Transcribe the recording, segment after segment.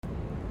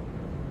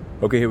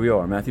Okay, here we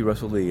are, Matthew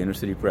Russell Lee, Inner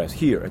City Press,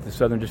 here at the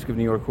Southern District of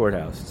New York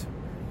Courthouse.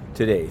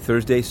 Today,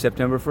 Thursday,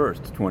 September 1st,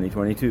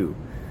 2022.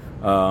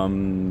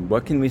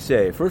 What can we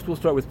say? First, we'll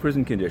start with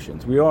prison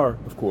conditions. We are,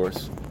 of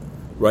course,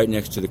 right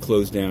next to the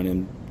closed-down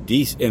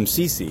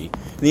MCC. In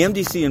the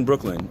MDC in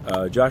Brooklyn,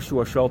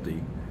 Joshua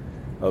Schulte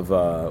of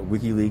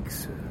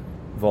WikiLeaks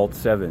Vault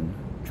 7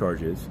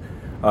 charges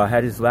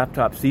had his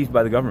laptop seized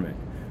by the government.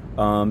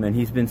 And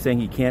he's been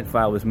saying he can't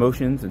file his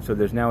motions, and so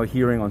there's now a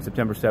hearing on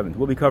September 7th.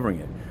 We'll be covering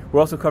it. We're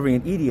also covering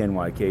an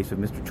EDNY case of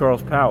Mr.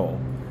 Charles Powell,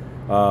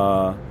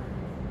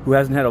 who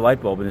hasn't had a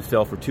light bulb in his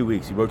cell for 2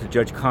 weeks. He wrote to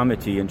Judge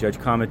Comity, and Judge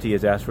Comity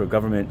has asked for a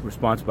government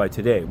response by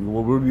today.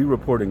 We'll be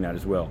reporting that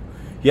as well.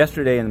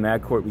 Yesterday in the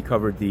Mag Court, we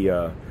covered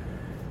the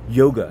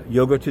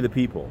yoga to the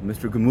people,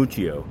 Mr.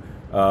 Gamuccio.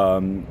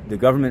 The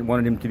government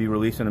wanted him to be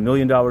released on $1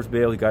 million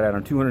bail. He got out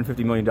on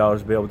 $250 million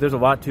bail, but there's a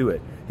lot to it.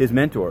 His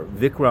mentor,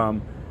 Bikram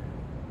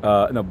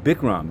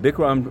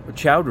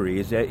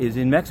Chowdhury is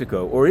in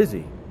Mexico, or is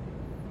he?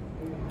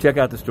 Check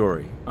out the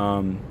story.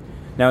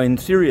 Now, in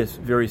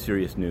very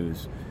serious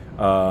news,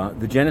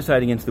 the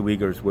genocide against the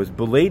Uyghurs was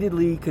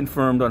belatedly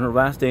confirmed on her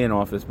last day in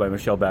office by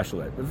Michelle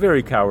Bachelet. A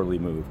very cowardly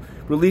move.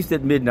 Released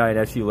at midnight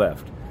as she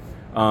left.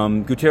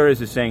 Guterres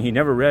is saying he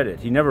never read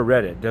it.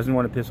 Doesn't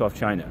want to piss off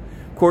China.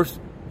 Of course,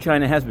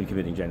 China has been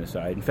committing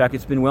genocide. In fact,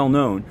 it's been well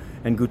known.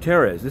 And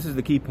Guterres, this is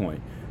the key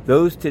point.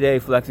 Those today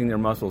flexing their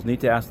muscles need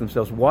to ask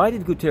themselves, why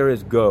did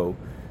Guterres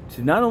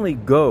not only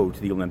go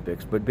to the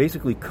Olympics, but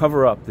basically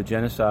cover up the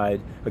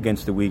genocide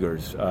against the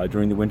Uyghurs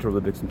during the Winter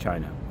Olympics in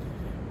China?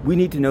 We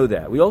need to know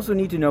that. We also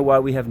need to know why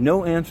we have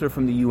no answer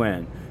from the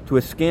UN to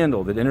a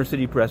scandal that Inner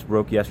City Press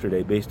broke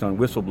yesterday based on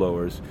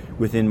whistleblowers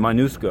within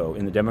MONUSCO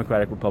in the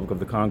Democratic Republic of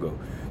the Congo.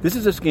 This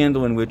is a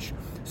scandal in which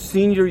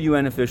senior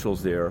UN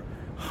officials there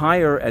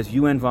hire as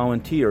UN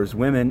volunteers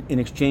women in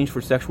exchange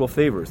for sexual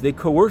favors. They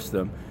coerce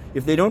them.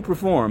 If they don't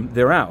perform,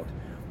 they're out.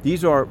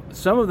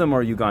 Some of them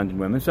are Ugandan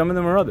women, some of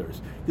them are others.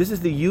 This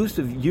is the use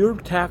of your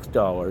tax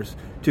dollars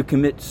to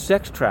commit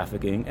sex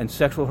trafficking and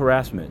sexual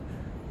harassment.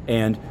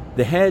 And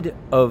the head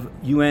of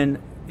UN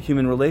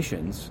Human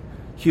Resources,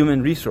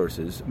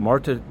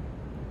 Marta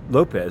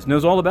Lopez,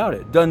 knows all about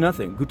it, done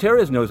nothing.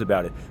 Guterres knows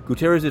about it.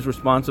 Guterres is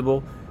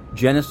responsible.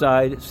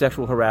 Genocide,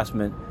 sexual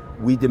harassment.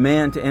 We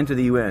demand to enter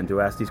the UN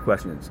to ask these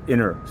questions.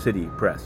 Inner City Press.